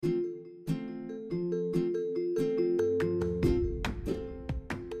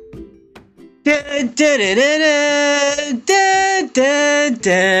This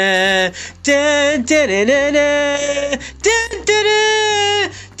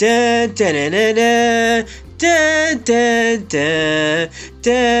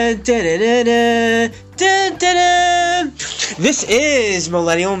is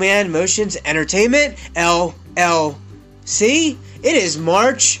Millennial Man Motions Entertainment, LLC. It is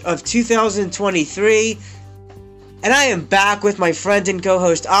March of 2023, and I am back with my friend and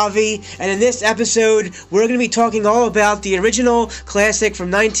co-host Avi, and in this episode, we're going to be talking all about the original classic from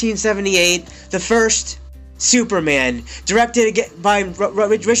 1978, the first Superman, directed by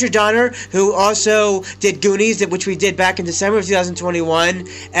Richard Donner, who also did Goonies, which we did back in December of 2021,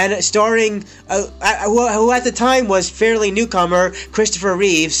 and starring, who at the time was fairly newcomer, Christopher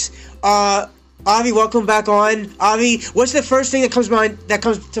Reeves. Avi, welcome back on. Avi, what's the first thing that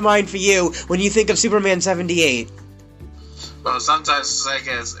comes to mind for you when you think of Superman 78? Well, sometimes it's like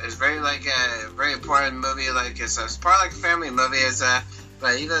it's very like a very important movie. Like it's part like a family movie.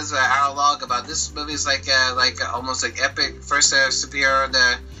 But even as an analog about this movie is like almost like epic first superhero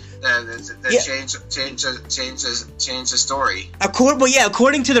that change the story.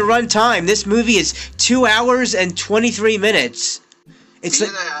 According to the runtime, this movie is 2 hours and 23 minutes. It's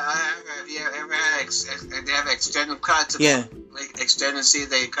have you ever had they have extended cuts? Extended scene,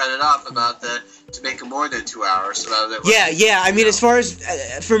 they cut it off to make it more than 2 hours. I mean, as far as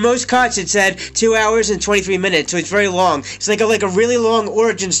for most cuts, it said 2 hours and 23 minutes, so it's very long. It's like a really long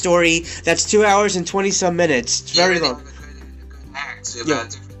origin story that's 2 hours and 20 some minutes. It's very long. Good acts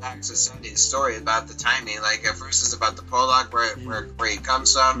about different acts of Sunday's story about the timing. Like at first, it's about the prologue where he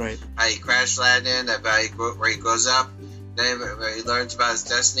comes from, right? How he crash landed, about where he grows up. Then he learns about his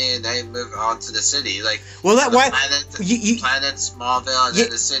destiny, and then he moves on to the city. Planet, Smallville, and then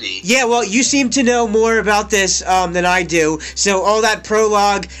the city. Yeah, well, you seem to know more about this than I do. So all that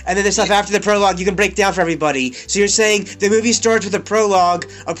prologue, and then the stuff after the prologue, you can break down for everybody. So you're saying the movie starts with a prologue.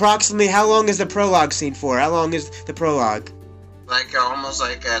 Approximately, how long is the prologue scene for? How long is the prologue? Almost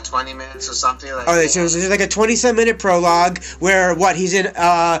 20 minutes or something. So there's like a 20-some minute prologue where he's in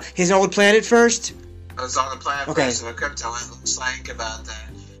his old planet first. It's on the planet first, so it looks like about that.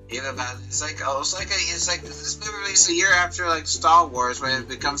 Even about this movie released a year after Star Wars, when it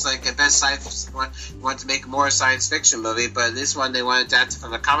becomes a best science. Want to make more science fiction movie, but this one they wanted to adapt from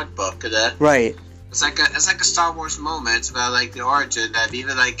the comic book. Right. It's like a Star Wars moment. It's about the origin of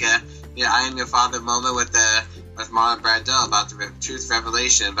even I Am Your Father moment with Marlon Brando about the truth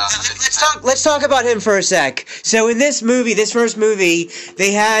revelation about. Let's talk about him for a sec. So in this first movie,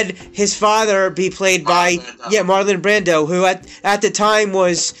 they had his father be played by Marlon Brando, who at the time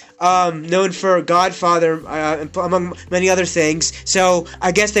was known for Godfather, among many other things. So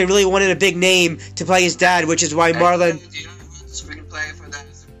I guess they really wanted a big name to play his dad, which is why Marlon. Do you know who wrote the screenplay for that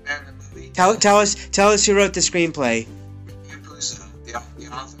movie? Tell us who wrote the screenplay.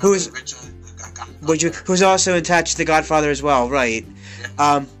 Who's also attached to The Godfather as well, right?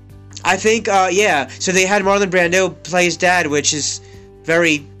 Yeah. I think, so they had Marlon Brando play his dad, which is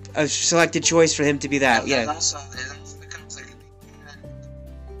a selected choice for him to be that, It also becomes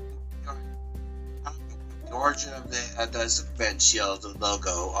the origin of the Superman shield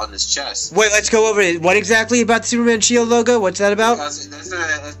logo on his chest. Wait, let's go over it. What exactly about the Superman shield logo? What's that about? Because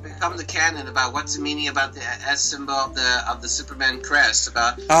it's become the canon about what's the meaning about the S symbol of the Superman crest.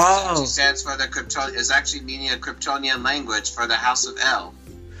 About it actually stands for is actually meaning a Kryptonian language for the House of El.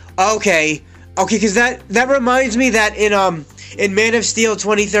 Okay, because that reminds me that in Man of Steel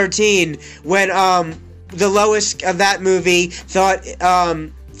 2013, when the Lois of that movie thought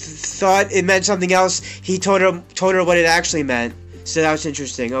it meant something else, he told her what it actually meant. So that was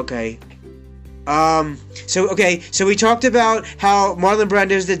interesting. Okay. So we talked about how Marlon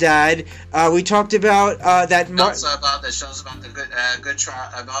Brando's the dad. We talked about that. Also about the shows about the good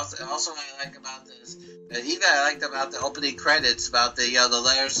trial. Also, I like about this. Even I liked about the opening credits about the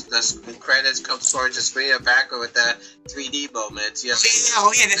layers. The credits come towards the screen and back with the 3D moments. The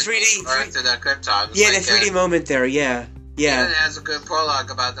 3D. Earth to the Krypton. Yeah, the 3D moment there. Yeah. Yeah. Even it has a good prologue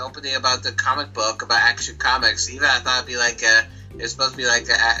about the opening about the comic book about Action Comics. Even I thought it'd be it's supposed to be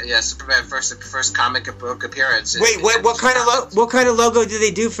Superman first comic book appearance. Wait, what kind of logo did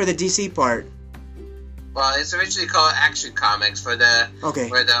they do for the DC part? Well, it's originally called Action Comics for the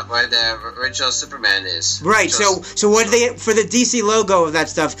where the original Superman is. Right. So what did they for the DC logo of that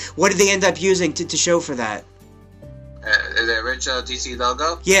stuff? What did they end up using to show for that? The original DC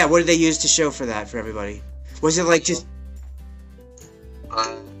logo. Yeah. What did they use to show for that for everybody? Was it just?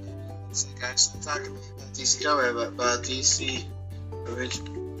 It's actually talking about DC cover, about DC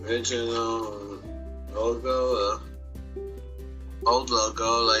original logo, old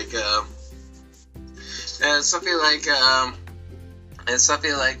logo, something like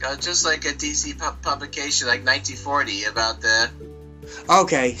just like a DC publication like 1940 about the.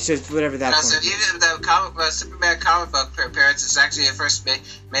 Okay, so whatever that. Even the Superman comic book appearance is actually first made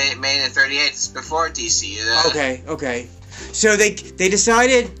in '38. It's before DC. Okay. So they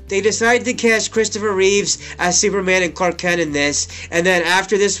decided to cast Christopher Reeves as Superman and Clark Kent in this, and then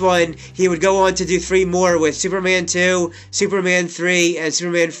after this one, he would go on to do 3 more with Superman 2, Superman 3, and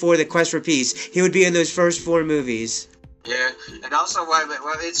Superman 4: The Quest for Peace. He would be in those first 4 movies. Yeah, and also what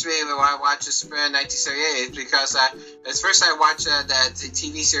it's really why I watched Superman 1978 is because first I watched the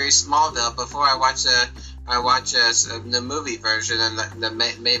TV series Smallville before I watched the movie version and the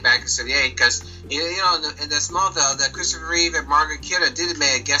made back in '78 because in the Smallville, the Christopher Reeve and Margaret Kidder did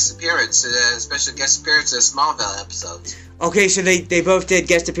make a guest appearance, a special guest appearance in the Smallville episodes. Okay, so they both did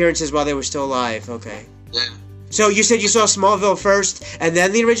guest appearances while they were still alive. Okay. Yeah. So you said you saw Smallville first and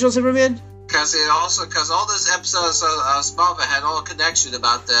then the original Superman? Because all those episodes of Smallville had all connection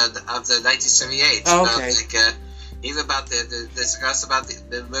about the 1978. Oh, okay. Even about the discuss about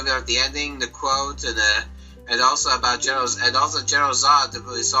the movie, about the ending, the quote, and also about General Zod, who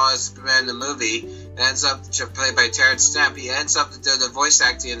we saw as Superman in the movie, ends up played by Terrence Stamp. He ends up doing the voice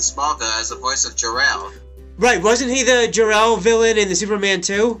acting in Smallville as the voice of Jor-El. Right, wasn't he the Jor-El villain in the Superman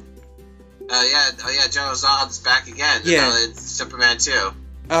 2? General Zod is back again. In Superman 2.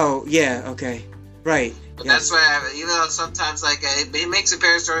 Oh, yeah, okay. Right. But that's why, even though sometimes, he makes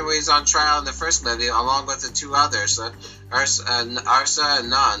appearance during when he's on trial in the first movie, along with the 2 others, Arsa and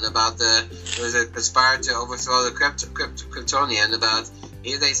Nun, about who was conspired to overthrow the Kryptonian, about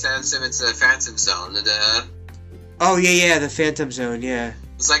either they sentence him into the Phantom Zone. The Phantom Zone, yeah.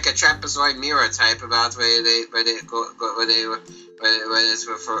 It's like a trapezoid mirror type about where they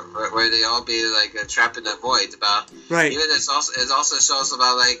all be trapped in a void. About right. Even it also shows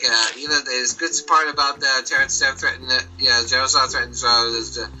about even there's good part about Terrence Stamp threatened Jor-El threatened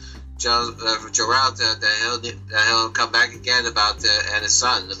Jor-El that he'll come back again and his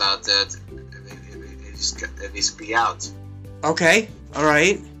son about if he's be out. Okay, all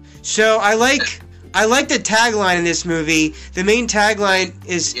right. So I like the tagline in this movie. The main tagline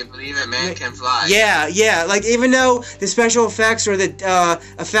is... You believe a man can fly. Yeah. Even though the special effects or the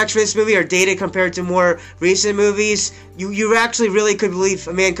effects for this movie are dated compared to more recent movies, you actually really could believe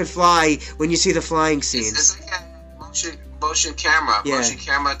a man could fly when you see the flying scenes. It's like a motion camera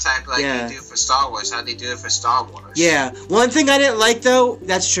type you do for Star Wars. How they do it for Star Wars. Yeah. One thing I didn't like, though,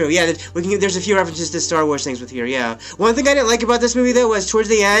 that's true. Yeah, there's a few references to Star Wars things with here, yeah. One thing I didn't like about this movie, though, was towards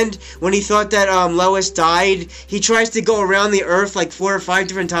the end, when he thought that Lois died, he tries to go around the Earth 4 or 5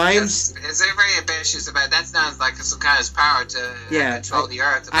 different times. It's very ambitious about it. That's not like some kind of power to control the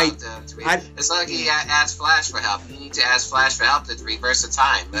Earth. It's like he asked Flash for help. You need to ask Flash for help to reverse the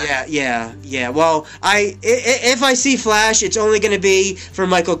time. Yeah. Well, if I see Flash, it's only going to be for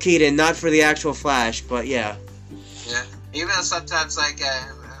Michael Keaton, not for the actual Flash, but yeah. Yeah, even though sometimes,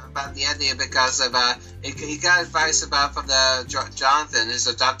 about the ending, because of, he got advice from the Jonathan, his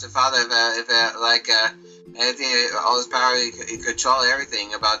adopted father, anything, all his power, he could control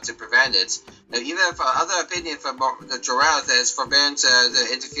everything to prevent it. And even if other opinion from the Jor-El that is forbidden to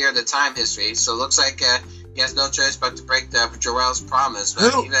interfere in the time history, so it looks like he has no choice but to break the Jor-El's promise.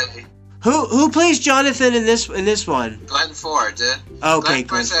 But Who plays Jonathan in this one? Glenn Ford. Okay, Glenn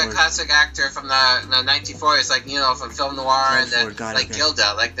Ford's a classic actor from the 1940s, from film noir and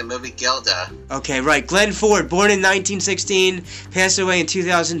Gilda, like the movie Gilda. Okay, right. Glenn Ford, born in 1916, passed away in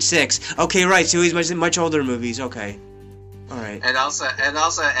 2006. Okay, right. So he's much older movies. Okay, all right. And also,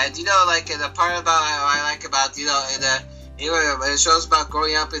 the part about I like about it shows about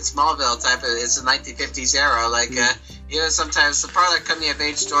growing up in Smallville it's the 1950s era, sometimes the part of coming of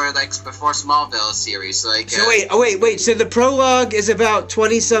age story before Smallville series. So wait. So the prologue is about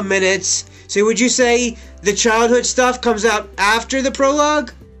 20-some minutes. So would you say the childhood stuff comes out after the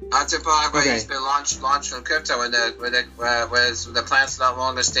prologue? After the prologue, where he's been launched from Krypton when the planet's not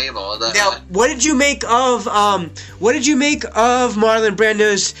longer stable. Now, what did you make of Marlon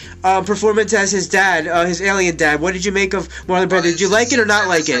Brando's performance as his dad, his alien dad? What did you make of Marlon Brando? Did you like it or not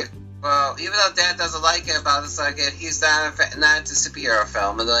like it? Well, even though Dad doesn't like it, about it's he's not into superhero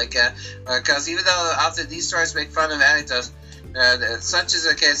film, and because even though after these stories make fun of anecdotes, such is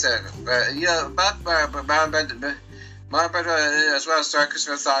the case. About Marlon Brando as well as Star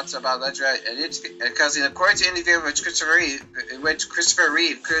Christopher thoughts about Ledger, because according to an interview with Christopher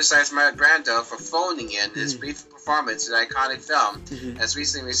Reeve criticized Marlon Brando for phoning in his brief performance in an iconic film, has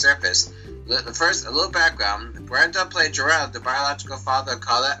recently resurfaced. First, a little background. Brando played Jor-El, the biological father of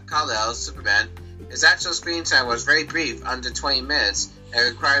Kal-El, Superman, his actual screen time was very brief, under 20 minutes, and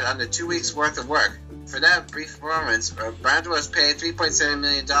required under 2 weeks' worth of work. For that brief performance, Brando was paid $3.7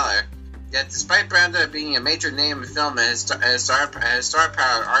 million. Yet, despite Brando being a major name in film and his star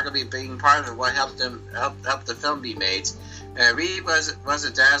power arguably being part of what helped the film be made, Reed was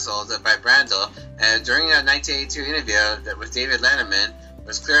dazzled by Brando. During a 1982 interview with David Letterman,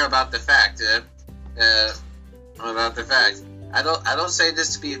 was clear about the fact. I don't say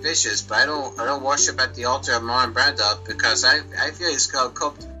this to be vicious, but I don't worship at the altar of Marlon Brando because I feel he's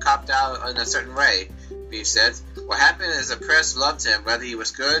copped out in a certain way. Reed said, "What happened is the press loved him, whether he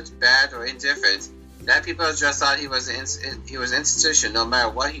was good, bad, or indifferent. That people just thought he was an institution, no matter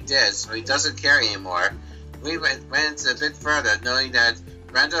what he did, so he doesn't care anymore." We went a bit further, knowing that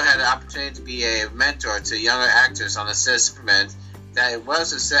Brando had an opportunity to be a mentor to younger actors on the set of Superman, that it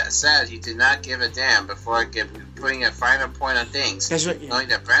was sad he did not give a damn before putting a finer point on things, knowing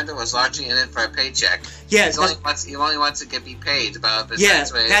that Brando was largely in it for a paycheck. Yeah, he only wants to be paid about.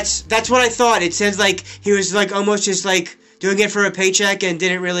 That's what I thought. It sounds like he was like almost just like doing it for a paycheck and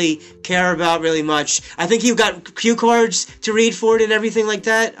didn't really care about really much. I think he got cue cards to read for it and everything like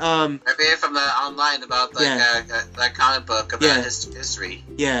that. I read from the online about like comic book about history.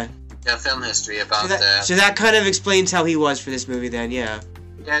 Yeah. Yeah, film history about so that kind of explains how he was for this movie then, yeah.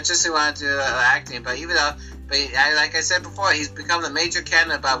 Yeah, just he wanted to do acting, but even though, like I said before, he's become a major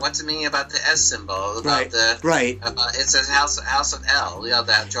canon about what's the meaning about the S symbol, about it says House of L,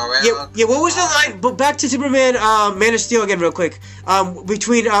 that Jor-El. Yeah, what was the line? But back to Superman, Man of Steel again, real quick.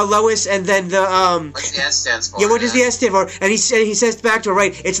 Between Lois and then the what's the S stands for? Yeah, what does the S stand for? And he says back to her,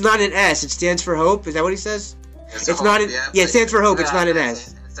 right? It's not an S. It stands for hope. Is that what he says? It's not an. Yeah, it stands for hope. It's not an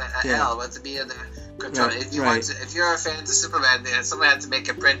S. L, but to be in the Krypton. If you're a fan of Superman, someone had to make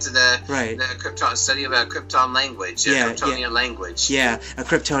a print to the Krypton study about Krypton language, Kryptonian language. Yeah, a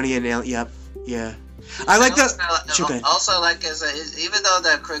Kryptonian. Yep. Yeah. I like the. Also, like even though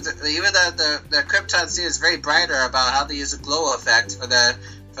the Krypton scene is very brighter about how they use a glow effect for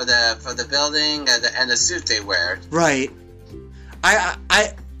the building and the suit they wear. Right.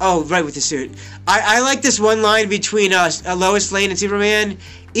 With the suit. I like this one line between Lois Lane and Superman.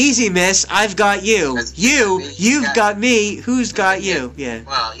 Easy, miss. I've got you. You've got me. Who's got you? Yeah.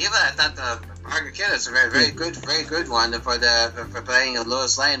 Well, even I thought the Margaret Kidder is a very good one for playing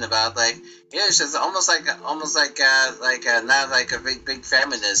Lois Lane about she's almost like not like a big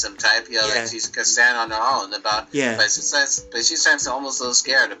feminism type. Like she's can stand on her own about. Yeah. But she seems almost a little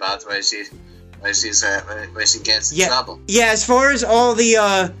scared about the way she gets in trouble. Yeah. As far as all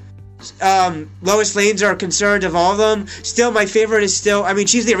the Lois Lanes are concerned, of all of them, still my favorite is still, I mean,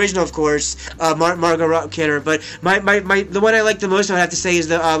 she's the original, of course, Margot Kidder, but the one I like the most, I have to say, is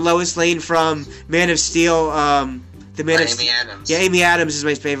the Lois Lane from Man of Steel, Amy Adams. Yeah, Amy Adams is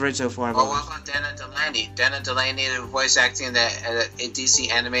my favorite so far. Oh, what about Dana Delaney? Dana Delaney, the voice acting in the DC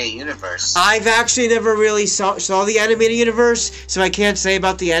animated universe. I've actually never really saw the animated universe, so I can't say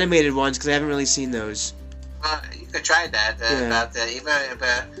about the animated ones, because I haven't really seen those. Well, you could try that,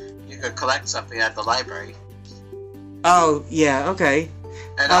 you could collect something at the library. Oh, yeah, okay.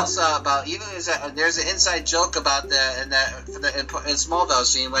 And also about there's an inside joke about in Smallville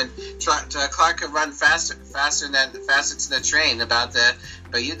scene when Clark could run faster to the train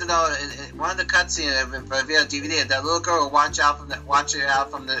but you know in one of the cutscenes for DVD that little girl would watch out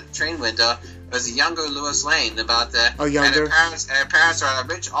from the train window was a younger Lois Lane younger. And her parents are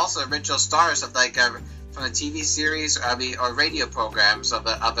also original stars of from the TV series or radio programs of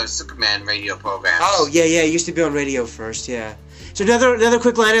the Superman radio programs. Oh yeah, it used to be on radio first, yeah. So another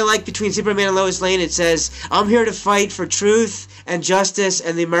quick line I like between Superman and Lois Lane, it says, "I'm here to fight for truth and justice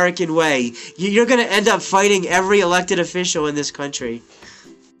and the American way." You're going to end up fighting every elected official in this country.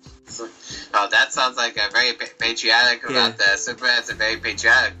 Oh, that sounds like a very patriotic about that. Superman's a very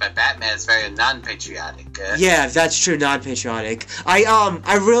patriotic, but Batman is very non-patriotic. Yeah, that's true, non-patriotic.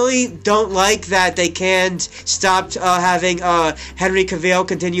 I really don't like that they can't stop having Henry Cavill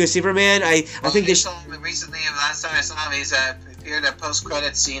continue as Superman. I think they recently, last time I saw him, he's appeared in a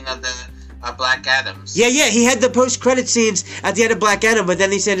post-credit scene of the Black Adams. Yeah, he had the post-credit scenes at the end of Black Adam, but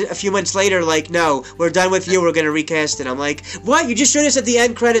then they said a few months later, no, we're done with you, we're going to recast it. I'm like, what? You just showed us at the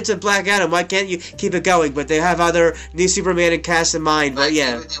end credits of Black Adam, why can't you keep it going? But they have other new Superman and cast in mind, but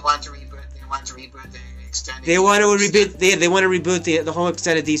yeah. They want to reboot the extended They want to reboot the whole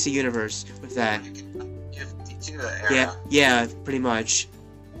extended DC universe with that. Yeah, pretty much.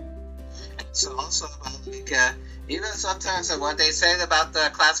 So also about even sometimes what they say about the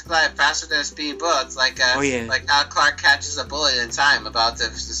classic life faster than speed bullets, like how Clark catches a bullet in time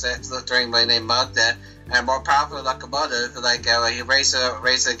during when they mugged and more powerful locomotive, like he race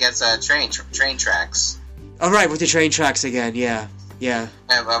against train tracks. Oh, right, with the train tracks again, yeah. And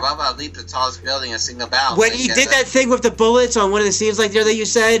Baba leaped the tallest building in a single bound. When he did that thing with the bullets on one of the scenes like there that you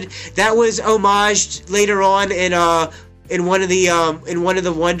said, that was homaged later on in one of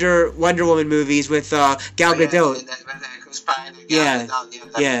the Wonder Woman movies with Gal Gadot.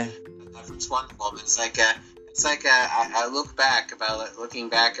 Yeah. It's Wonder Woman. It's like I looking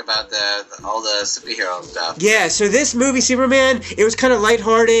back about all the superhero stuff. Yeah, so this movie, Superman, it was kind of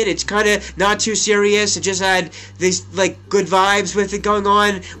lighthearted. It's kind of not too serious. It just had these like good vibes with it going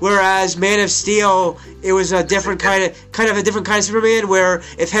on. Whereas Man of Steel, it was a different kind of Superman. Where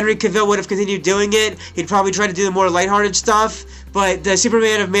if Henry Cavill would have continued doing it, he'd probably try to do the more lighthearted stuff. But the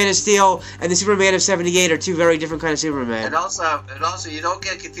Superman of Man of Steel and the Superman of '78 are two very different kind of Superman. And also, you don't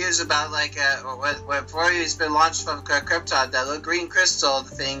get confused about when before he's been launched from Krypton, that little green crystal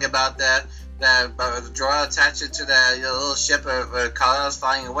thing about the drawer attached to the little ship where Kal-El's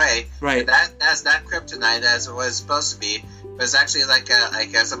flying away. Right. That's not kryptonite as it was supposed to be. But it's actually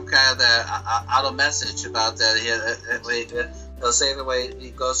some kind of auto message about he'll say the way he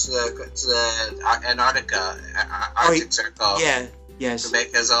goes to the Antarctica, Arctic Circle. Yeah. Yes. To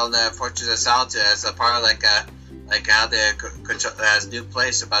make his own Fortress of Solitude as a part of how they control his new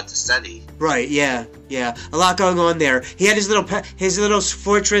place about to study. Right. Yeah. A lot going on there. He had his little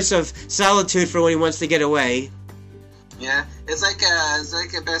Fortress of Solitude for when he wants to get away. Yeah, it's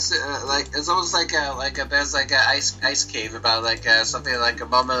almost like a ice cave about something like a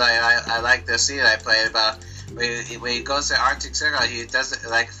moment I like the scene I played about. When he goes to Arctic Circle, he doesn't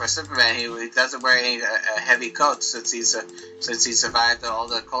for Superman. He doesn't wear any heavy coats since he survived all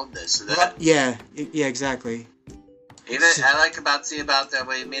the coldness. Yeah, exactly. Even I like about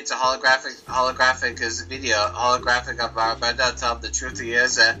when he meets a holographic his video holographic of Barbara tell him the truth he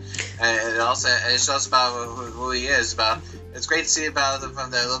is, and it shows about who he is. It's great to see about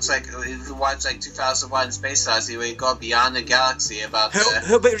from the looks like if you watch 2001 Space Odyssey where you go beyond the galaxy about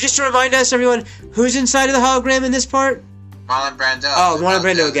but just to remind us, everyone, who's inside of the hologram in this part? Marlon Brando. Oh, Marlon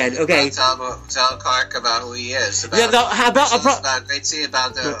Brando again. Okay. Tell Clark about who he is. Great scene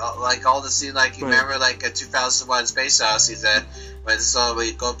about all the scene you remember 2001 Space Odyssey when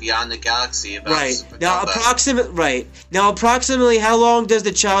we go beyond the galaxy. About now approximately how long does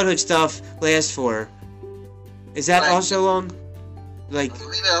the childhood stuff last for? Is that also long? I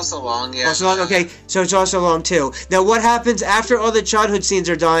believe it's also long, yeah. Also long? Okay, so it's also long too. Now what happens after all the childhood scenes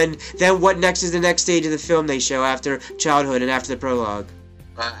are done, then what next is the next stage of the film they show after childhood and after the prologue?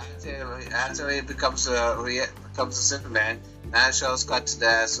 After he becomes a Superman, now the show's got to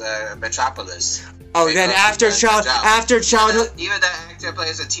the Metropolis. Oh, then after childhood... Even the actor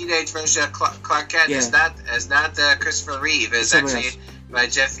plays a teenage version of Clark Kent is not Christopher Reeve. It's actually... by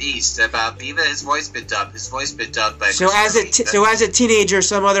Jeff East, even his voice been dubbed. By so as a teenager,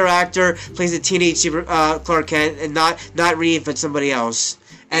 some other actor plays a teenage Clark Kent, and not Reeve, but somebody else.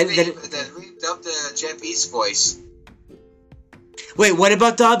 And then Reeve dubbed the Jeff East voice. Wait, what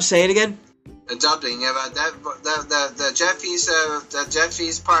about dub? Say it again. The dubbing, the Jeff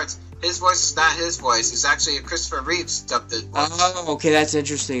East parts. His voice is not his voice. It's actually Christopher Reeve's dubbed voice. Oh, okay, that's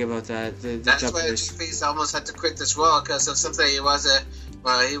interesting about that. That's why Jeff East almost had to quit this role because of something he wasn't.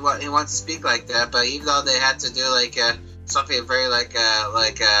 Well, he wants to speak like that, but even though they had to do something very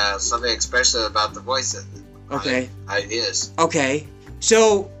something expressive about the voice. Okay. Ideas. Okay,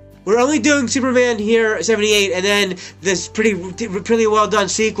 so we're only doing Superman here, 78, and then this pretty well done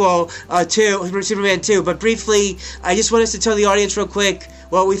sequel to Superman 2. But briefly, I just want us to tell the audience real quick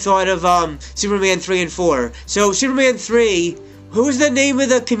what we thought of Superman 3 and 4. So Superman 3. Who was the name of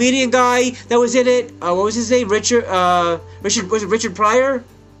the comedian guy that was in it? What was his name? Richard. Was it Richard Pryor?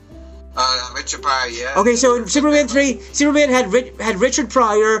 Richard Pryor, yeah. Okay, so in Superman 3, Superman had Richard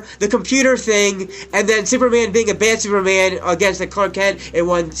Pryor, the computer thing, and then Superman being a bad Superman against the Clark Kent in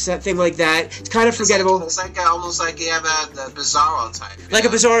one thing like that. It's kind of forgettable. It's almost like you have the Bizarro type. Like a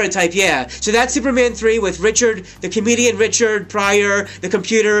Bizarro type, yeah. So that's Superman 3 with Richard, the comedian Richard Pryor, the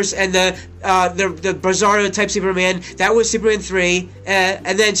computers, and the Bizarro type Superman. That was Superman 3.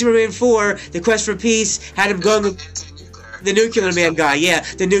 And then Superman 4, the Quest for Peace, had him going... The Nuclear Man guy, yeah.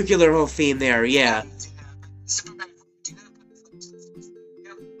 The nuclear whole theme there, yeah.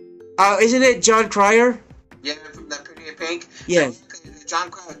 Isn't it John Cryer? Yeah, from that Pretty in Pink. Yeah. John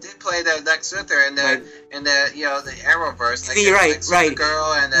Cryer did play the Lex Luthor in the Arrowverse. Right.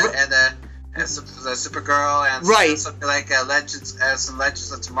 Supergirl and the Supergirl and something like some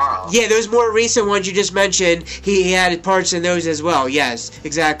Legends of Tomorrow. Yeah, those more recent ones you just mentioned, he had parts in those as well. Yes,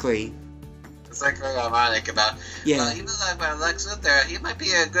 exactly. It's very ironic about. Yeah. Even Lex Luthor, he might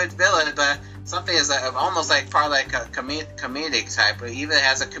be a good villain, but something is almost like part of like a comedic type, but he even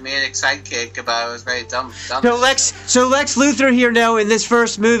has a comedic sidekick about it was very dumb. So Lex Luthor here now in this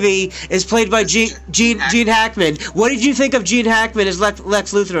first movie is played by Gene Hackman. What did you think of Gene Hackman as Lex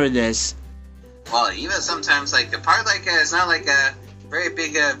Luthor in this? Well, even sometimes like the part like it's not like a very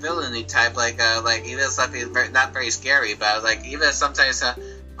big villainy type, like even something not very scary, but like even sometimes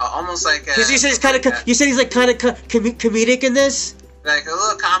almost like. You said he's kind of. You said he's like kind of comedic in this. Like a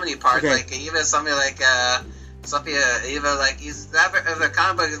little comedy part, okay. Like even something like even like he's not a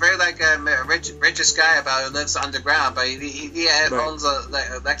comic book. He's very like a richest guy about who lives underground, but he owns a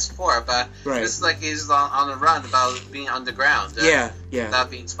Lex-4, but this is like he's on the run about being underground.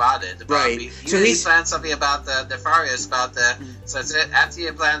 Without being spotted. Right. He plans something about the Nefarious, about the so after he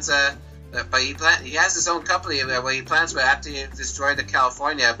plans but he has his own company where he plans, but after he destroyed the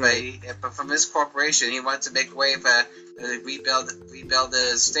California, but from his corporation, he wants to make a way for rebuild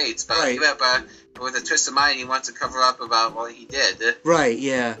the states. But with a twist of mind, he wants to cover up about what he did. Right.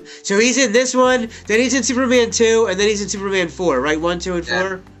 Yeah. So he's in this one, then he's in Superman 2, and then he's in Superman 4. Right. 1, 2, and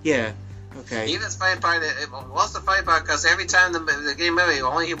 4. Yeah. Okay. Even the funny part, what's the funny part? Because every time the game movie,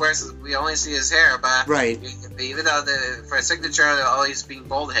 we only see his hair, but even though for a signature, he's being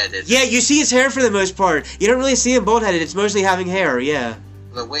bald-headed. Yeah, you see his hair for the most part. You don't really see him bald-headed. It's mostly having hair. Yeah.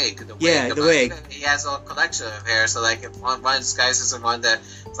 The wig. Yeah, the wig. He has a collection of hair, so like one disguises and one that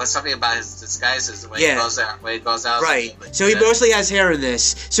something about his disguises when he goes out. Right. So he mostly has hair in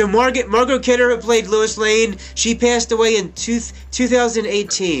this. So Margot Kidder, who played Lois Lane, she passed away in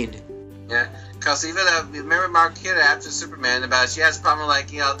 2018. Yeah, because even remember Mark Kidder after Superman she has a problem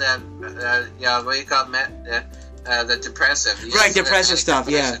like what do you call the depressive. Depressive stuff.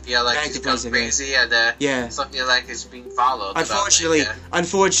 Like he's depressive, crazy and something like is being followed.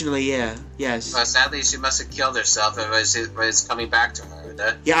 Unfortunately, yes. But sadly, she must have killed herself. It was coming back to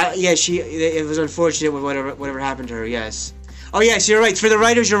her. It was unfortunate with whatever happened to her. Yes. Oh, yes, you're right. For the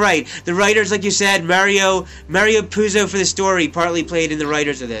writers, you're right. The writers, like you said, Mario Puzo for the story partly played in the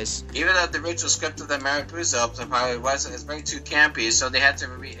writers of this. Even though the original script of the Mario Puzo it's very too campy, so they had to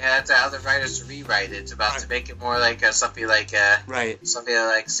other writers to rewrite it to make it more like something like something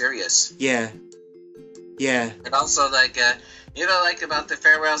like serious. Yeah. And also like like about the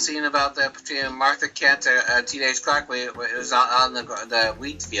farewell scene about between Martha Kent and Teenage Clark, where it was on the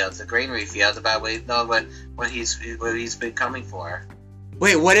wheat field, the granary field, about what he's been coming for.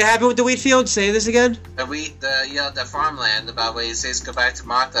 Wait, what happened with the wheat field? Say this again. The farmland, about where he says goodbye to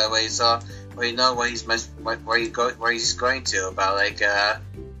Martha, where he's going to, about like.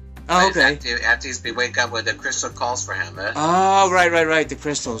 Okay. After he's been wake up with the crystal calls for him. Oh, right, the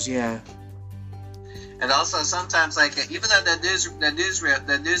crystals, yeah. And also sometimes, like even though the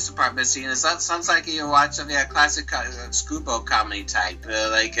news department scene is sounds like you watch something a classic screwball comedy type,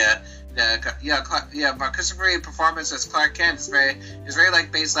 Christopher Reeve performance as Clark Kent is very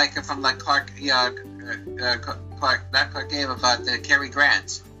like based like from like Clark but Cary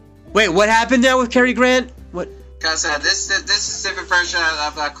Grant. Wait, what happened now with Cary Grant? What? Because this is a different version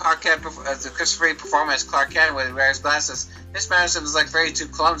of Clark Kent, the Christopher Reeve performance Clark Kent when he wears glasses. This Madison was like very too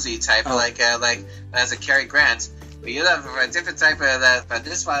clumsy type, like as a Cary Grant. But you have a different type of that. But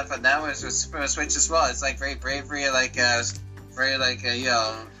this one, but now it's with Super Switch as well. It's like very bravery, like very like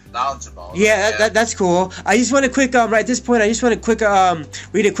knowledgeable. Yeah, that's cool. I just want to quick at this point. I just want to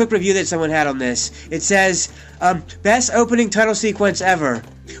read a quick review that someone had on this. It says, best opening title sequence ever.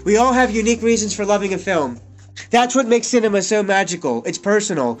 We all have unique reasons for loving a film. That's what makes cinema so magical. It's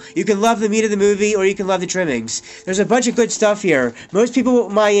personal. You can love the meat of the movie, or you can love the trimmings. There's a bunch of good stuff here. Most people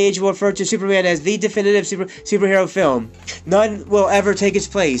my age will refer to Superman as the definitive superhero film. None will ever take its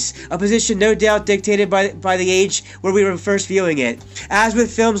place. A position no doubt dictated by the age where we were first viewing it. As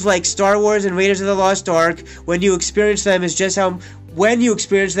with films like Star Wars and Raiders of the Lost Ark, when you experience them is just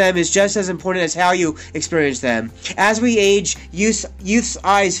as important as how you experience them. As we age, youth's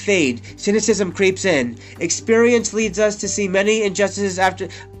eyes fade. Cynicism creeps in. Experience leads us to see many injustices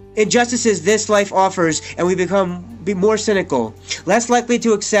this life offers, and we be more cynical, less likely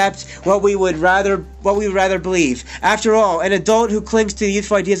to accept what we would rather believe. After all, an adult who clings to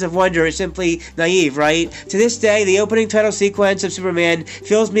youthful ideas of wonder is simply naive, right? To this day, the opening title sequence of Superman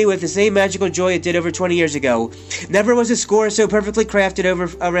fills me with the same magical joy it did over 20 years ago. Never was a score so perfectly crafted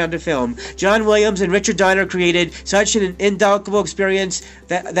around a film. John Williams and Richard Donner created such an indelible experience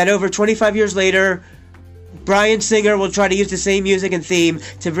that over 25 years later, Bryan Singer will try to use the same music and theme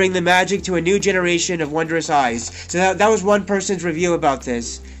to bring the magic to a new generation of wondrous eyes. So that was one person's review about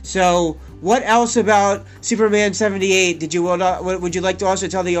this. So what else about Superman 78 would you like to also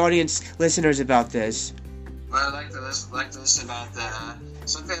tell the audience listeners about this? Well, I'd like to listen about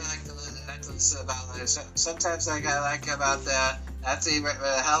something I like to sometimes I like about the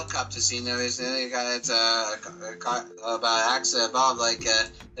helicopter scene. There's about accident Bob.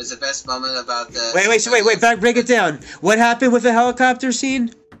 It's the best moment about the. Wait! Break it down. What happened with the helicopter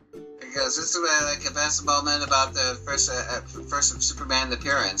scene? Because this is the best moment about the first Superman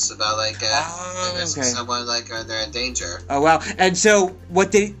appearance. About someone they're in danger. Oh wow! And so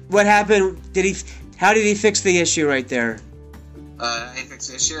what happened? How did he fix the issue right there? He fixed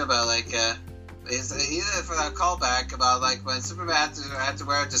the issue about either for that callback about when Superman had to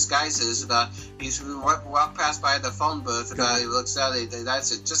wear disguises about he's walked past by the phone booth about he looks out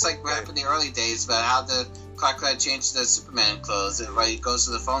that's it just like what happened in the early days about how the Clark Kent changed the Superman clothes and he goes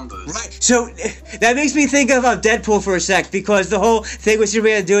to the phone booth. Right. So that makes me think of Deadpool for a sec because the whole thing with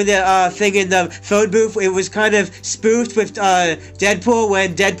Superman doing the thing in the phone booth, it was kind of spoofed with Deadpool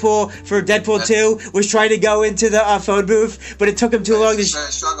when Deadpool for Deadpool 2 was trying to go into the phone booth, but it took him too long to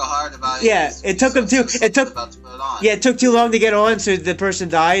struggle hard about it. Yeah, it took too long to get on, so the person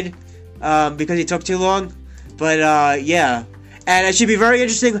died because he took too long. But yeah. And it should be very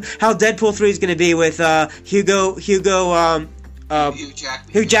interesting how Deadpool 3 is going to be with Hugh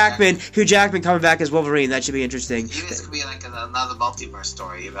Jackman coming back as Wolverine. That should be interesting. This could be another multiverse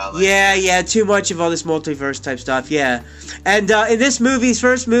story about. Yeah, too much of all this multiverse type stuff. Yeah, and in this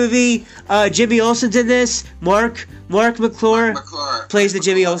first movie, Jimmy Olsen's in this. Mark McClure plays the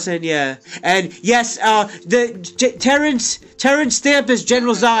Jimmy Olsen. Yeah, and yes, Terrence Stamp is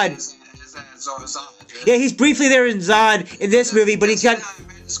General Zod. Yeah, he's briefly there in Zod in this movie, but he's got. The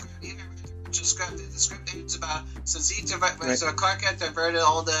script is about so Clark Kent diverted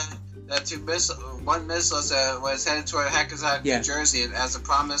all one missile was headed toward Hackensack, New Jersey, as a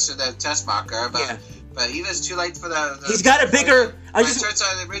promise to the test marker, but he was too late for the he's got a bigger. Turns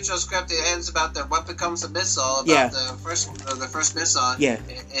out the original script it ends about what becomes a missile. About the first missile. Yeah.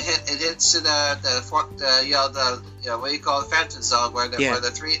 It hits to the what do you call the Phantom Zone where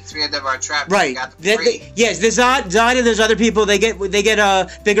the three of them are trapped. Right. The Zod and those other people they get a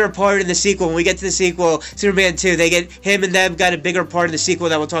bigger part in the sequel. When we get to the sequel, Superman 2, they get him and them got a bigger part in the sequel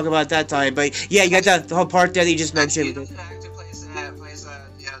that we'll talk about at that time. But yeah, you got the whole part there that you just mentioned.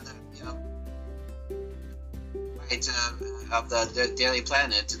 Of the Daily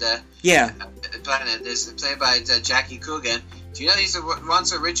Planet, Planet is played by Jackie Coogan. Do you know he's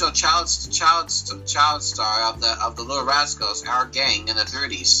once original child star of the Little Rascals, our gang in the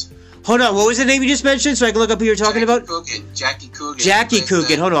 30s? Hold on, what was the name you just mentioned so I can look up who you're talking about? Jackie Coogan. Jackie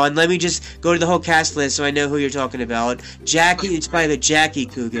Coogan. Hold on, let me just go to the whole cast list so I know who you're talking about. It's by the Jackie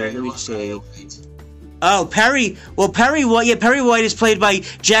Coogan. Let me see. Oh, Perry. Well, Perry White is played by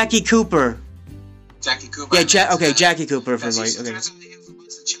Jackie Cooper. Jackie Cooper. Yeah, Jackie Cooper from White. Okay.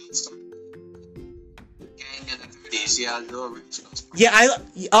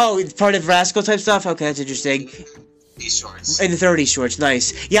 It's part of Rascal type stuff. Okay, that's interesting. Shorts. In the 30s shorts,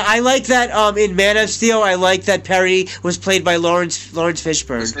 nice. Yeah, I like that. In Man of Steel, I like that Perry was played by Lawrence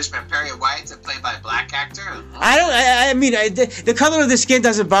Fishburne. Perry White, played by a black actor. The color of the skin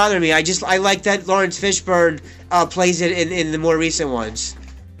doesn't bother me. I like that Lawrence Fishburne plays it in the more recent ones.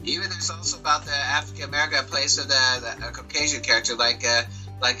 Even there's also about the African American place of the Caucasian character, like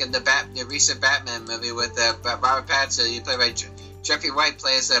in the recent Batman movie with Robert Pattinson, he played by Jeffrey Wright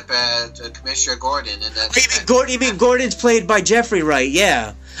plays Commissioner Gordon. You mean Gordon's played by Jeffrey Wright?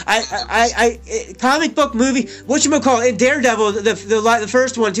 Yeah. Comic book movie. Whatchamacallit, in Daredevil, the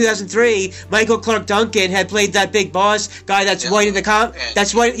first one, 2003, Michael Clark Duncan had played that big boss guy that's white in the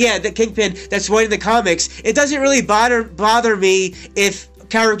That's white. Yeah, the Kingpin. That's white in the comics. It doesn't really bother me if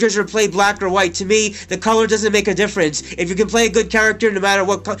characters are played black or white. To me, the color doesn't make a difference. If you can play a good character, no matter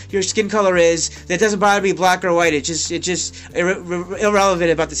what your skin color is, that doesn't bother me, black or white. It's just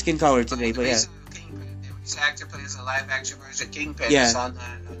irrelevant about the skin color to me. But yeah. This actor plays a live-action version of Kingpin. It's on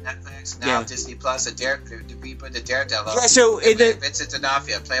Netflix now. Disney Plus. The reboot of Daredevil. Yeah, so Vincent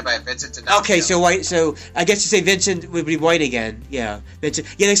D'Onofrio, played by Vincent D'Onofrio. Okay, so white. So I guess to say Vincent would be white again. Yeah, Vincent.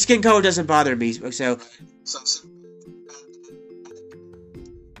 Yeah, the skin color doesn't bother me. So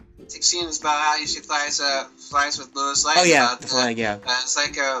scene is about how she flies with Louis Lane. Oh yeah, the flying. Yeah, it's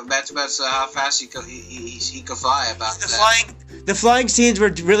like that's about how fast he could fly. The flying scenes were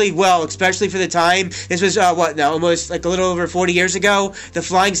really well, especially for the time. This was almost like a little over 40 years ago. The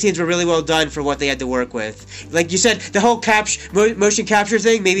flying scenes were really well done for what they had to work with. Like you said, the whole motion capture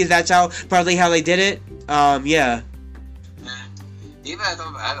thing. Maybe that's partly how they did it. Yeah. Even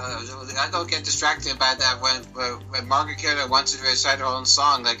I don't get distracted by that when Margaret Kidder wants to recite her own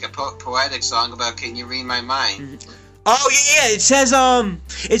song, like a poetic song about "Can you read my mind?" Oh yeah, it says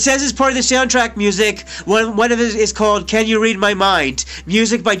as part of the soundtrack music. One of it is called "Can You Read My Mind?"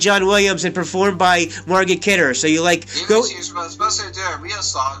 Music by John Williams and performed by Margaret Kidder. So you like go. She was supposed to do a real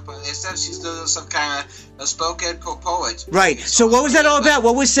song, but instead she's doing some kind of a spoken poet. Right. So what was that all about?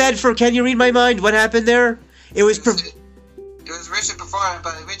 What was said for "Can You Read My Mind"? What happened there? It was Richard performing,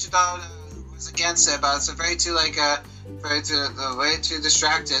 but Richard Donner was against it. But it's a very too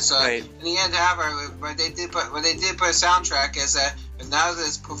distracted. So right. In the end, however, when they did put a soundtrack, now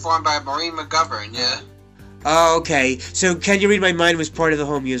it's performed by Maureen McGovern. Yeah. Oh, okay. So "Can You Read My Mind" was part of the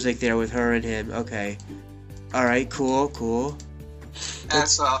whole music there with her and him. Okay. All right. Cool.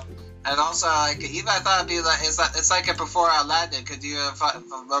 And also, like, even I thought it'd be like it's like before Aladdin could do a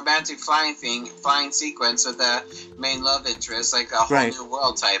romantic flying sequence with the main love interest, like a whole new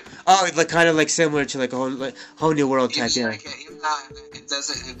world type. Oh, like kind of like similar to like a whole new world type. Yeah. Like,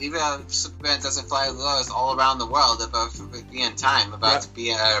 even though Superman doesn't fly low, it's all around the world about being time, about to be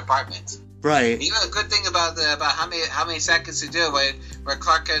in an apartment. Right. Even a good thing about how many seconds to do where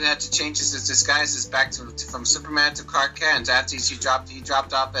Clark Kent had to change his disguises back from Superman to Clark Kent after he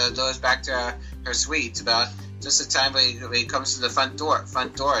dropped off Lois back to her suite, about just the time when he comes to the front door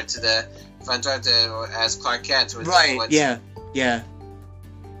as Clark Kent. Right. Yeah.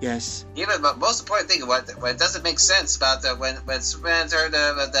 Yes. Even the most important thing, what doesn't make sense about when Superman heard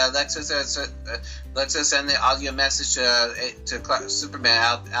the Lexus and the audio message to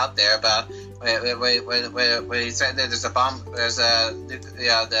Superman out there about when he said that there's a bomb, there's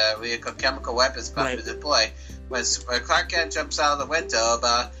the chemical weapons about to deploy. When Clark Kent jumps out of the window,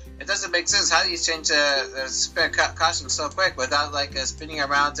 it doesn't make sense. How do you change the costume so quick without spinning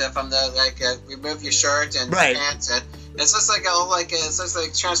around from the remove your shirt and pants? It's just it's just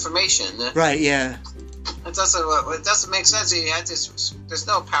like transformation. Right. Yeah. It doesn't make sense. You had to. There's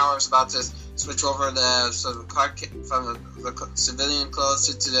no powers about to switch over Clark from the civilian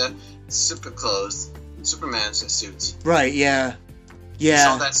clothes to the Superman suit. Right. Yeah. You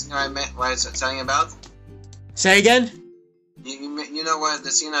saw that scene I meant. What I was telling you about? Say again. You know what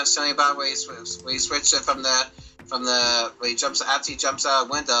the scene I was telling you about where he switched it from the when he jumps out the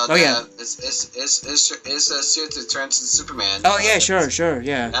window. Oh yeah. His suit turns to Superman. Oh yeah, sure,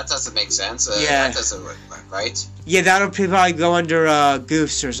 yeah. That doesn't make sense. Yeah. That doesn't work, right? Yeah, that'll probably go under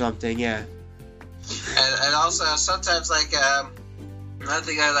Goofs or something. Yeah. And also sometimes another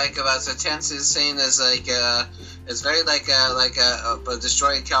thing I like about the tense scene is it's very but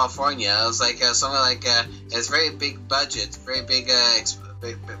destroying California. It was something it's very big budget, very big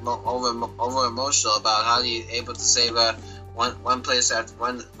over emotional about how you able to save one place after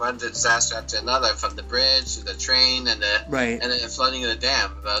one disaster after another, from the bridge to the train and the flooding of the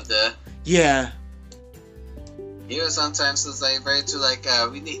dam. About the Here sometimes it's very too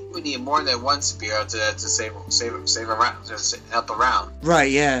we need more than one superhero to save around, to help around. Right.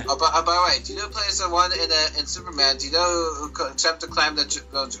 Yeah. Oh, by the way, do you know who plays the one in Superman? Do you know who attempted to climb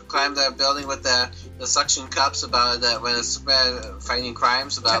the building with the suction cups about when it's Superman fighting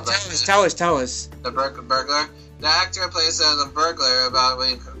crimes about? Tell us. The burglar. The actor plays the burglar about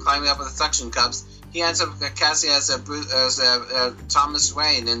when climbing up with the suction cups. He ends up casting as Thomas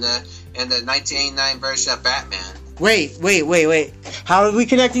Wayne in the 1989 version of Batman. Wait. How are we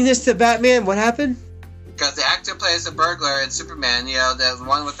connecting this to Batman? What happened? Because the actor plays the burglar in Superman, the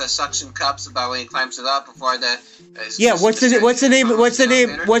one with the suction cups about when he climbs it up before the. What's the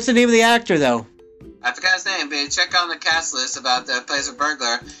name of the actor though? I forgot his name, but check on the cast list about the plays a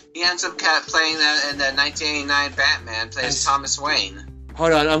burglar. He ends up playing in the 1989 Batman, plays Thomas Wayne.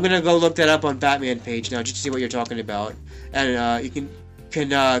 Hold on, I'm gonna go look that up on Batman page now, just to see what you're talking about, and you can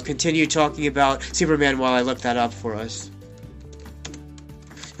continue talking about Superman while I look that up for us.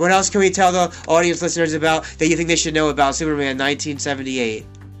 What else can we tell the audience listeners about that you think they should know about Superman 1978?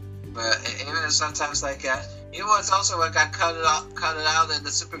 But even sometimes it's also what got cut out in the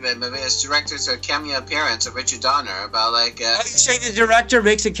Superman movie as director's a cameo appearance of Richard Donner about Are you saying the director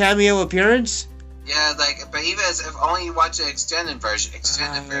makes a cameo appearance? Yeah, but even if only you watch the extended version,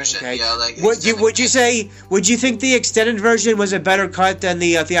 okay. Would you think the extended version was a better cut than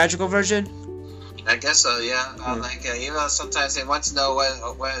the theatrical version? I guess so, yeah. Even though sometimes they want to know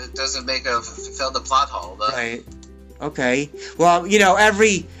when it doesn't fulfill the plot hole. But. Right. Okay. Well,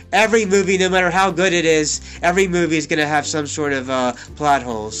 every movie, no matter how good it is, every movie is going to have some sort of plot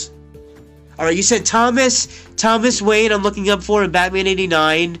holes. All right, you said Thomas Wayne. I'm looking up for in Batman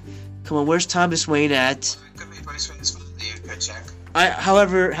 '89. Come on, where's Thomas Wayne at? Could be Bruce Wayne's father. You could check.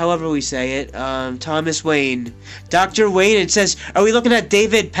 However we say it, Thomas Wayne, Dr. Wayne. It says, are we looking at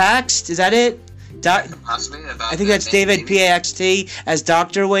David Pax? Is that it? Possibly about I think that's David Paxt as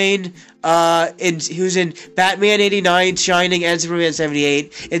Dr. Wayne. Who's in Batman 89, Shining, and Superman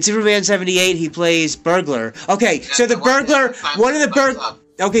 78. In Superman 78, he plays burglar. Okay, so the burglar,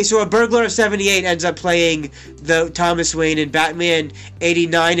 Okay, so a burglar of 78 ends up playing the Thomas Wayne in Batman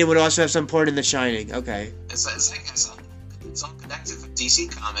 89 and would also have some part in The Shining. Okay. It's all connected with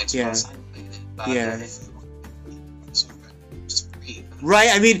DC Comics. Yeah. Yeah. Right,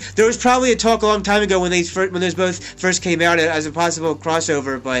 I mean, there was probably a talk a long time ago when those both first came out as a possible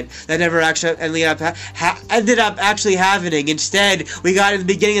crossover, but that never actually ended up actually happening. Instead, we got in the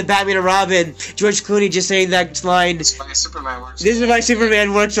beginning of Batman and Robin, George Clooney just saying that line. This is why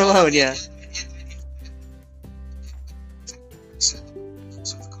Superman works alone. Yeah.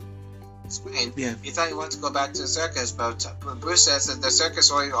 Yeah. He thought he wanted to go back to the circus, but Bruce says that the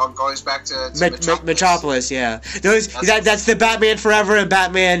circus only goes back to Metropolis. Yeah, that's the Batman Forever and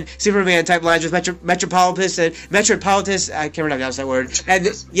Batman Superman type lines with Metropolis. I can't pronounce that word. And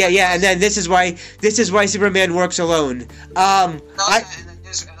and then this is why Superman works alone. Also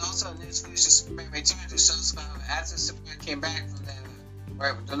Superman Returns shows after Superman came back from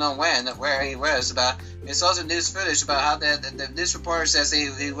I don't know where he was about. It's also news footage about how the news reporter says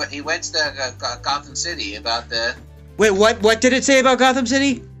he went to Gotham City about the. Wait, what did it say about Gotham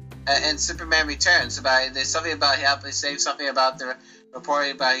City? And Superman Returns there's something about how they say something about the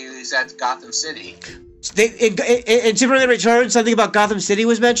reporting about he's at Gotham City. In Superman Returns, something about Gotham City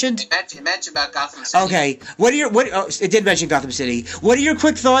was mentioned. It mentioned about Gotham City. Okay, it did mention Gotham City. What are your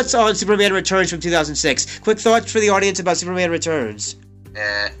quick thoughts on Superman Returns from 2006? Quick thoughts for the audience about Superman Returns.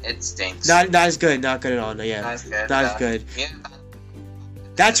 It stinks. Not as good. Not good at all. No, yeah. Not as good. Not as good. Yeah.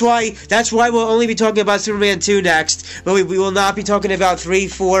 That's why we'll only be talking about Superman 2 next, but we will not be talking about 3,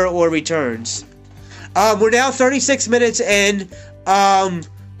 4, or Returns. We're now 36 minutes in. Any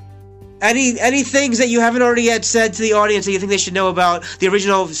things that you haven't already yet said to the audience that you think they should know about the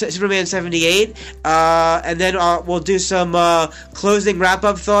original Superman 78? And then we'll do some closing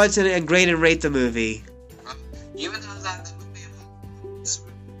wrap-up thoughts and grade and rate the movie. Even though that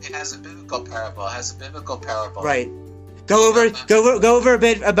it has a biblical parable. Right. Go over a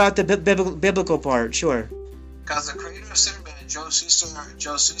bit about the biblical part. Sure. Because the creator of Superman, Joe Cesar,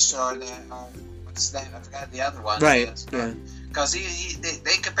 what's his name? I forgot the other one. Right. Yeah. Because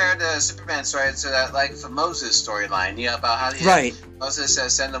they compared the Superman story to that the Moses storyline. About how Moses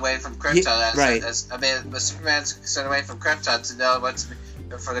sent away from Krypton. Superman's sent away from Krypton to know what's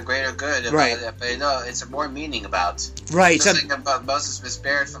for the greater good. But it's more meaning about. Right. Just like Moses was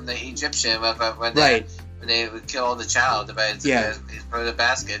spared from the Egyptian when they would kill the child for the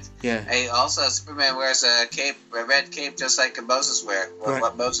basket. Yeah. And also Superman wears a red cape, just like Moses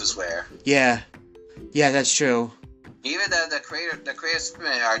what Moses wear. Yeah. Yeah, that's true. Even the creator of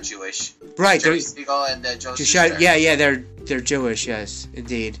Superman are Jewish. Right. Jerry Siegel and Joe Shuster. Yeah, they're Jewish. Yes,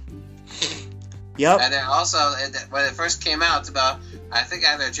 indeed. Yep. And then also when it first came out, I think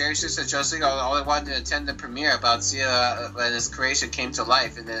either Jerry Shuster or Joe Siegel only wanted to attend the premiere when his creation came to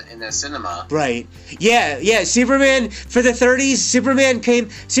life in the cinema. Right. Yeah. Superman for the 30s.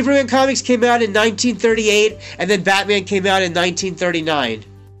 Superman comics came out in 1938, and then Batman came out in 1939.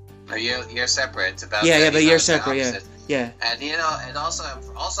 You're separate about. Yeah, but you're separate. Yeah. Yeah. And and also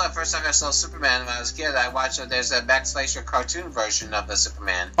the first time I saw Superman when I was a kid, I watched there's a Max Fleischer cartoon version of the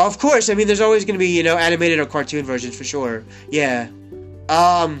Superman. Of course, I mean there's always going to be animated or cartoon versions for sure. Yeah.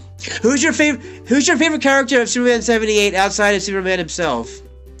 Who's your favorite character of Superman 78 outside of Superman himself?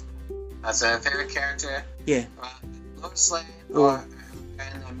 That's a favorite character. Yeah. Lois Lane and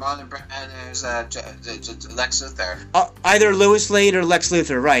there's Lex Luthor. Either Lois Lane or Lex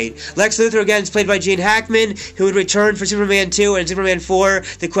Luthor, right. Lex Luthor, again, is played by Gene Hackman, who would return for Superman 2 and Superman 4,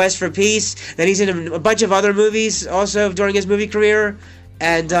 The Quest for Peace. Then he's in a bunch of other movies also during his movie career.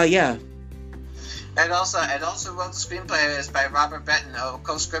 And, yeah. And also wrote the screenplay is by Robert Benton.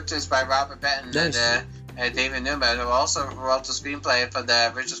 Co-scripted is by Robert Benton. Nice. And David Newman, who also wrote the screenplay for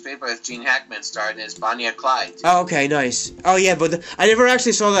the original screenplay with Gene Hackman, starred in Bonnie and Clyde. Oh, okay, nice. Oh, yeah, but I never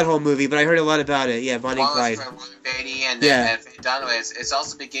actually saw that whole movie, but I heard a lot about it. Yeah, Bonnie and Clyde. Warren Beatty and Faye Dunaway. It's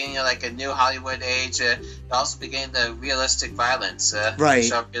also beginning a new Hollywood age. It also began the realistic violence. Right.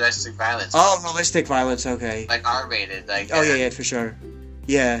 Realistic violence. Oh, realistic violence. Okay. Like R-rated. Yeah, for sure.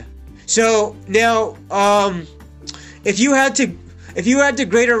 Yeah. So now, if you had to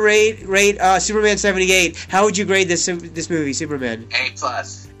grade or rate Superman 78, how would you grade this movie, Superman? A+.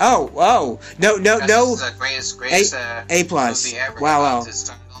 Oh, no. This is the greatest A+. movie ever. Wow.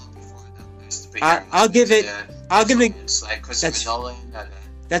 I'll give it. Like Christopher Nolan.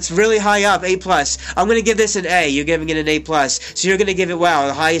 That's really high up, A+. I'm going to give this an A. You're giving it an A+. So you're going to give it, wow,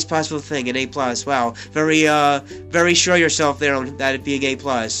 the highest possible thing, an A+. Wow. Very sure yourself there on that it being A+.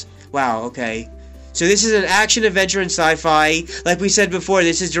 Wow, okay. So this is an action, adventure, and sci-fi. Like we said before,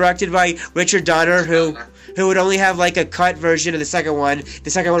 this is directed by Richard Donner, who would only have like a cut version of the second one. The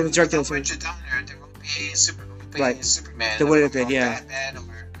second one was directed by Richard Donner. There won't be Superman. There would have been, yeah. Batman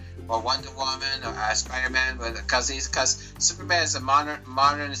or Wonder Woman or Spider-Man, because Superman is a modern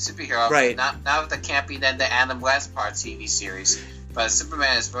superhero. Right. Not with the campy than the Adam West part TV series. But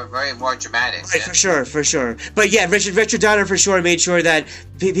Superman is very more dramatic. Right, yeah? for sure. But yeah, Richard Donner for sure made sure that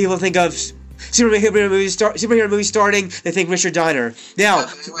people think of superhero movie starting, they think Richard Donner. Now,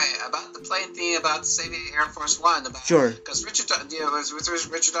 anyway, about the plane thing about saving Air Force One. Sure. Because Richard Donner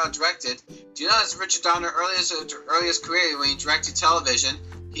directed. Do you know it's Richard Donner's earliest career when he directed television?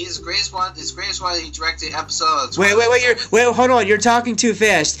 His greatest one. He directed episodes. Wait! Hold on. You're talking too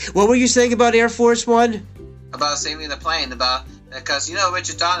fast. What were you saying about Air Force One? About saving the plane. Because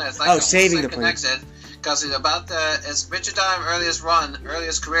Richard Donner is like saving the plane. Because it's Richard Donner's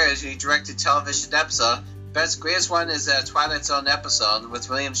earliest career is he directed television episode. Best greatest one is a Twilight Zone episode with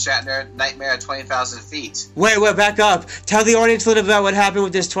William Shatner, Nightmare at 20,000 Feet. Wait, back up. Tell the audience a little about what happened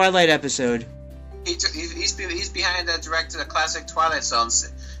with this Twilight episode. He's behind that directed a classic Twilight Zone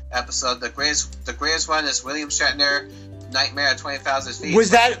episode. The greatest one is William Shatner, Nightmare at 20,000 Feet.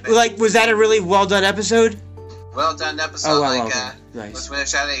 Was that a really well done episode? Well done episode. Oh, wow, okay. Nice. With William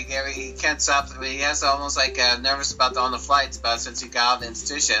Shatner, he can't stop. He has almost nervous about on the flights since he got out of the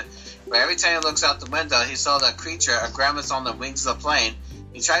institution. But every time he looks out the window, he saw that creature, a grandma's on the wings of the plane.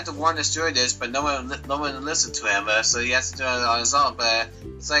 He tried to warn the stewardess, but no one listened to him. So he has to do it on his own. But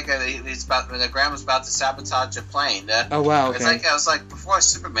it's like the grandma's about to sabotage a plane. Oh wow! Okay. It's like before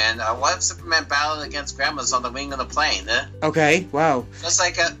Superman. What if Superman battled against grandmas on the wing of the plane? Okay. Wow. Just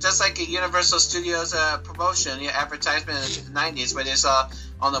like a Universal Studios promotion, advertisement in the '90s, where they saw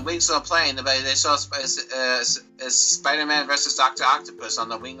on the wings of the plane, they saw Spider-Man versus Dr. Octopus on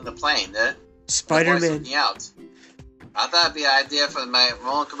the wing of the plane. Spider-Man. I thought it'd be an idea for my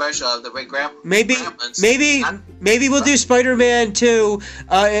own commercial of the great Maybe we'll do Spider-Man 2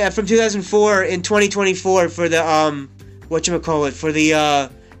 from 2004 in 2024 for the whatchamacallit, for the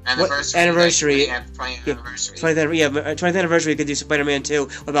anniversary. 20th anniversary. We could do Spider-Man 2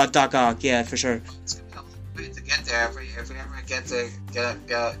 about Doc Ock. Yeah, for sure. It's gonna help to get there if we ever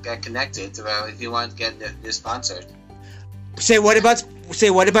get connected. If you want to get sponsored. Say what about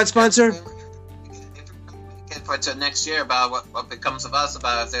sponsor? For next year about what becomes of us if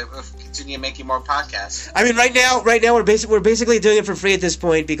they continue making more podcasts. I mean, right now we're basically doing it for free at this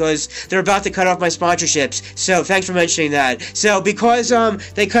point because they're about to cut off my sponsorships. So thanks for mentioning that. So because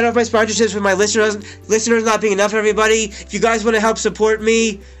they cut off my sponsorships with my listeners not being enough, everybody, if you guys want to help support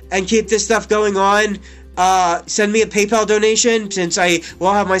me and keep this stuff going on, send me a PayPal donation since I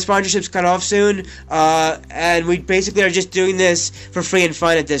will have my sponsorships cut off soon. And we basically are just doing this for free and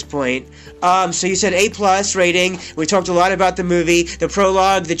fun at this point. So you said A+ rating. We talked a lot about the movie, the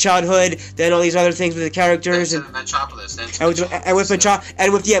prologue, the childhood, then all these other things with the characters and Metropolis. With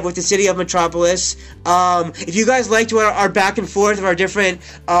the city of Metropolis. If you guys liked our back and forth of our different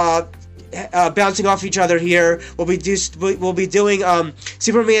bouncing off each other here, we'll be doing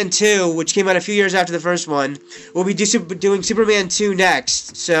Superman 2, which came out a few years after the first one. We'll be doing Superman 2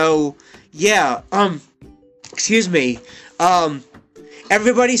 next. So yeah, excuse me.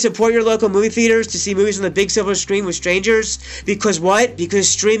 Everybody support your local movie theaters to see movies on the big silver screen with strangers. Because what? Because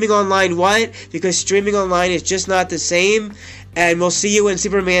streaming online Because streaming online is just not the same. And we'll see you in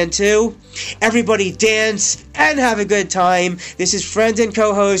Superman 2. Everybody dance and have a good time. This is friend and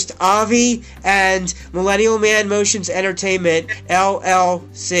co-host Avi and Millennial Man Motions Entertainment,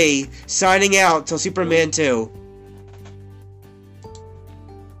 LLC, signing out till Superman 2.